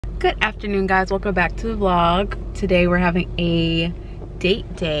Good afternoon, guys. Welcome back to the vlog. Today we're having a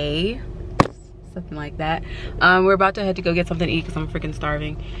date day, something like that. We're about to head to go get something to eat because I'm freaking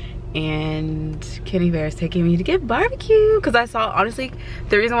starving. And Kenny Bear is taking me to get barbecue because I saw, honestly,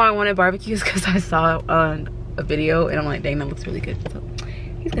 the reason why I wanted barbecue is because I saw it on a video and I'm like, dang, that looks really good. So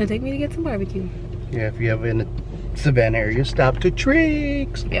he's gonna take me to get some barbecue. Yeah, if you're ever in the Savannah area, stop to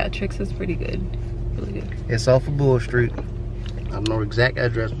Trix. Yeah, Trix is pretty good, really good. It's off of Bull Street. I don't know the exact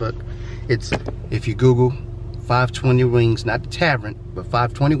address, but it's, if you Google 520 Wings, not the tavern, but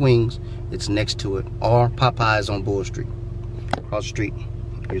 520 Wings, it's next to it. Or Popeyes on Bull Street. Across the street,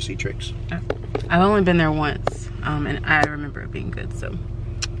 you'll see Trix. I've only been there once, and I remember it being good, so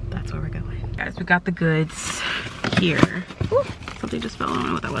that's where we're going. Guys, we got the goods here. Ooh, something just fell, I don't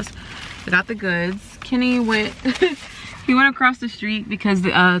know what that was. We got the goods. Kenny went, he went across the street because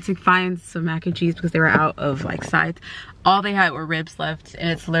to find some mac and cheese because they were out of like sides. All they had were ribs left,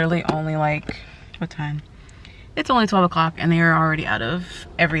 and it's literally only like, what time? It's only 12 o'clock and they are already out of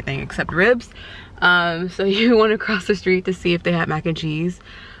everything except ribs. So he went across the street to see if they had mac and cheese.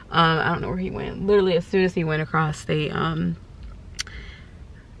 I don't know where he went. Literally as soon as he went across, they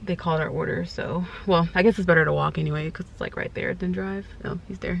called our order. So, well, I guess it's better to walk anyway because it's like right there than drive. Oh,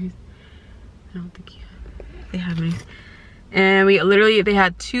 he's there. I don't think they have any. And they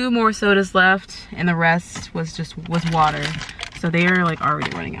had 2 more sodas left and the rest was water. So they are like already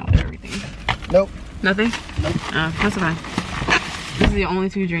running out of everything. Nope. Nothing? Nope. That's fine. This is the only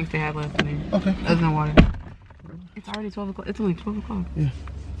 2 drinks they have left in there. Okay. Other than water. It's already 12 o'clock. It's only 12 o'clock. Yeah.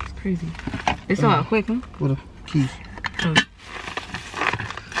 It's crazy. They sell out quick, huh? What a keys. Oh.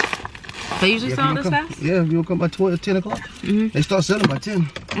 They usually sell out this fast? Yeah, you don't come by 10 o'clock. Mm-hmm. They start selling by 10.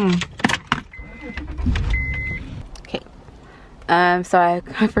 Mm. So I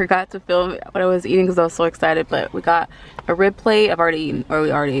forgot to film what I was eating because I was so excited, but we got a rib plate. We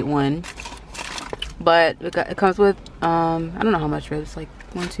already ate one. But it comes with, I don't know how much ribs, like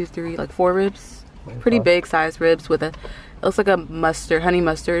 1, 2, 3, like 4 ribs. Pretty big size ribs with it looks like a honey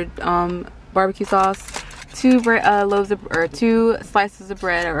mustard barbecue sauce. 2 slices of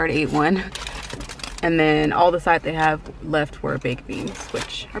bread. I already ate one. And then all the sides they have left were baked beans,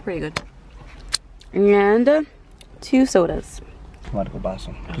 which are pretty good. And 2 sodas. I'm about to go buy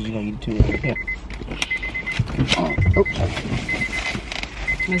some because you're going to eat 2 here. Oh.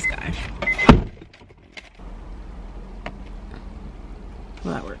 This guy.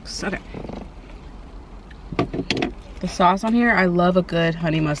 Well, that works. Okay. The sauce on here, I love a good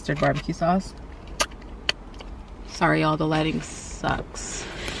honey mustard barbecue sauce. Sorry, y'all, the lighting sucks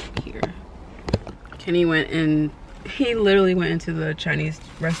here. Kenny he literally went into the Chinese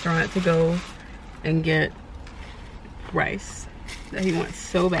restaurant to go and get rice that he wants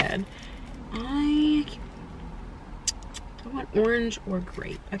so bad. I don't want orange or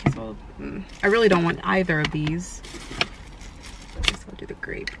grape. I guess I really don't want either of these. I guess I'll do the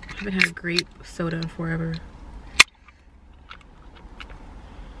grape. I haven't had a grape soda in forever.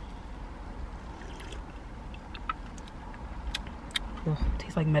 Ugh,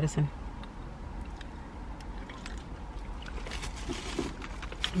 tastes like medicine.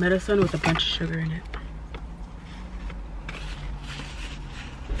 Medicine with a bunch of sugar in it.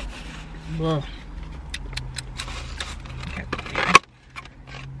 Ugh. Okay.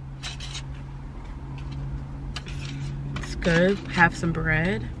 It's good. Have some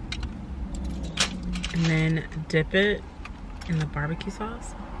bread and then dip it in the barbecue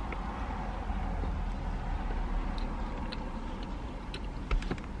sauce.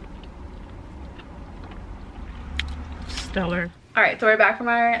 Stellar. All right, so we're back from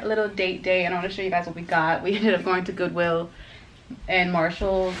our little date day and I want to show you guys what we got. We ended up going to Goodwill and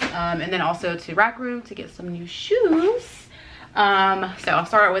Marshall's, and then also to Rack Room to get some new shoes. So I'll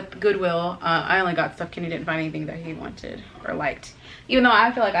start with Goodwill. I only got stuff. Kenny didn't find anything that he wanted or liked, even though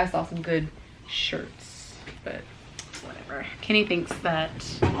I feel like I saw some good shirts, but whatever. Kenny thinks that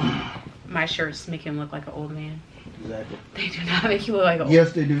my shirts make him look like an old man. Exactly. They do not make you look like an old man.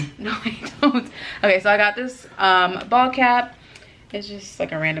 Yes, they do. No, they don't. Okay, so I got this ball cap. It's just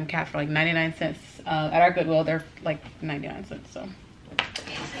like a random cap for like 99 cents. At our Goodwill, they're like 99 cents. So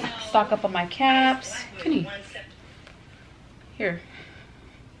stock up on my caps. Kenny, here.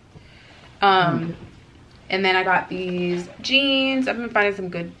 And then I got these jeans. I've been finding some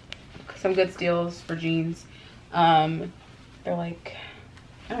good steals for jeans. They're like,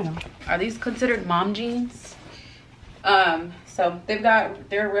 I don't know. Are these considered mom jeans? So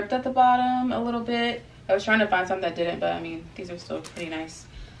they're ripped at the bottom a little bit. I was trying to find some that didn't, but I mean, these are still pretty nice.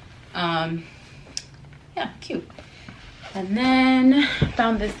 Yeah, cute. And then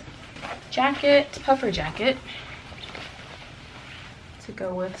found this jacket, puffer jacket. It's to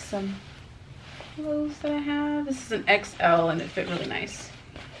go with some clothes that I have. This is an XL and it fit really nice.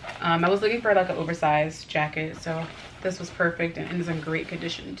 I was looking for like an oversized jacket, so this was perfect and is in great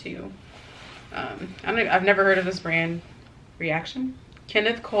condition too. I've never heard of this brand. Reaction?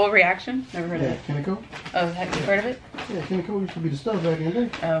 Kenneth Cole Reaction? Never heard of it. Kenneth Cole? Oh, have you heard of it? Yeah, Kenneth Cole used to be the stuff back in the day.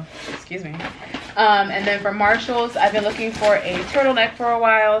 Oh, excuse me. And then for Marshalls, I've been looking for a turtleneck for a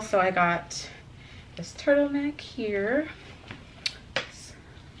while, so I got this turtleneck here. This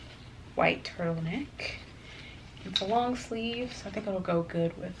white turtleneck. It's a long sleeve, so I think it'll go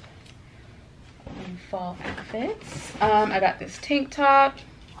good with fall outfits. I got this tank top.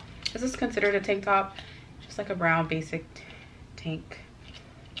 This is considered a tank top, just like a brown basic tank.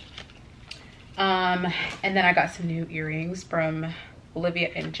 And then I got some new earrings from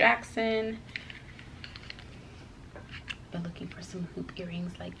Olivia and Jackson. Been looking for some hoop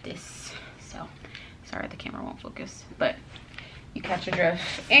earrings like this. So sorry the camera won't focus, but you catch a drift.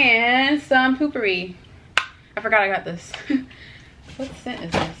 And some poopery. I forgot I got this. What scent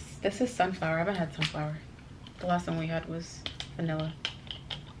is this? This is sunflower. I haven't had sunflower. The last one we had was vanilla.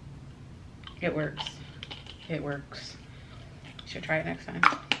 It works. It works. Should try it next time.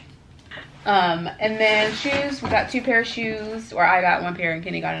 And then shoes. We got 2 pair of shoes, or I got 1 pair and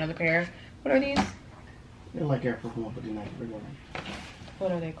Kenny got another pair. What are these? They're like Air Force One, but they're not regular.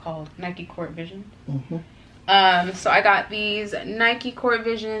 What are they called? Nike Court Vision. Mm-hmm. So I got these Nike Court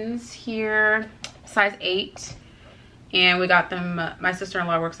Visions here, size 8, and we got them. My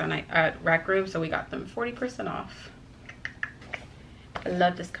sister-in-law works at Rack Room, so we got them 40% off. I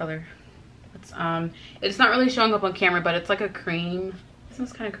love this color. It's not really showing up on camera, but it's like a cream. Isn't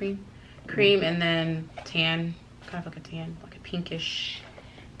this kind of cream and then tan, kind of like a tan, like a pinkish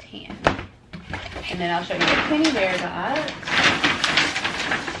tan. And then I'll show you what Kenny Bear got.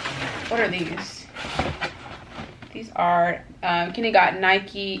 What are these? These are Kenny got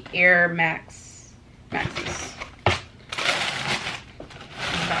Nike Air Maxes. I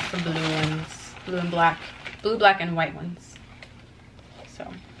got some blue ones, blue, black, and white ones. So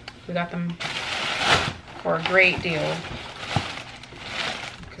we got them for a great deal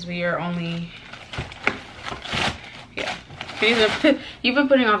because we are only, yeah. You've been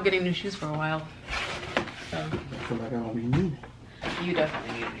putting off getting new shoes for a while. So I feel like I don't be needing. You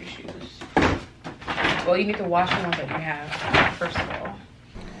definitely need new shoes. Well, you need to wash the ones that you have, first of all.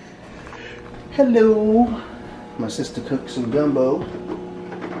 Hello. My sister cooked some gumbo.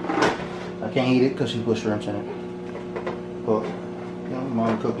 I can't eat it because she put shrimps in it. But you know,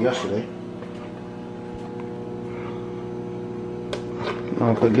 Mom cooked yesterday.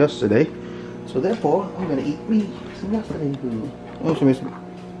 So therefore, I'm gonna eat me some yesterday food. Oh, she missed me.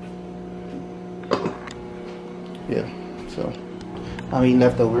 Yeah. So I'm eating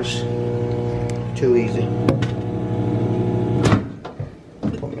leftovers. Too easy.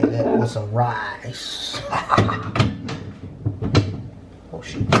 Put me that with some rice. Oh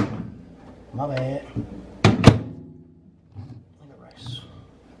shoot. My bad. Look at rice.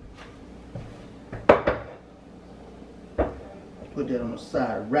 Put that on the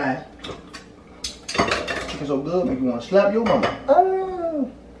side of rice. Chicken so good, make you want to slap your mama. Oh.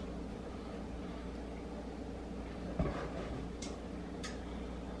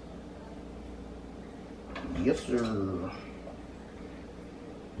 Yes, sir.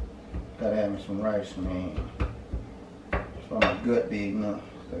 Gotta have me some rice, man. That's why my gut big now.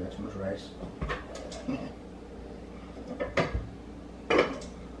 I got too much rice.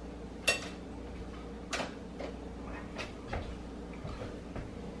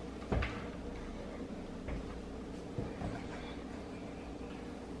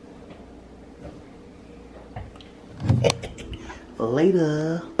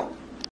 Later.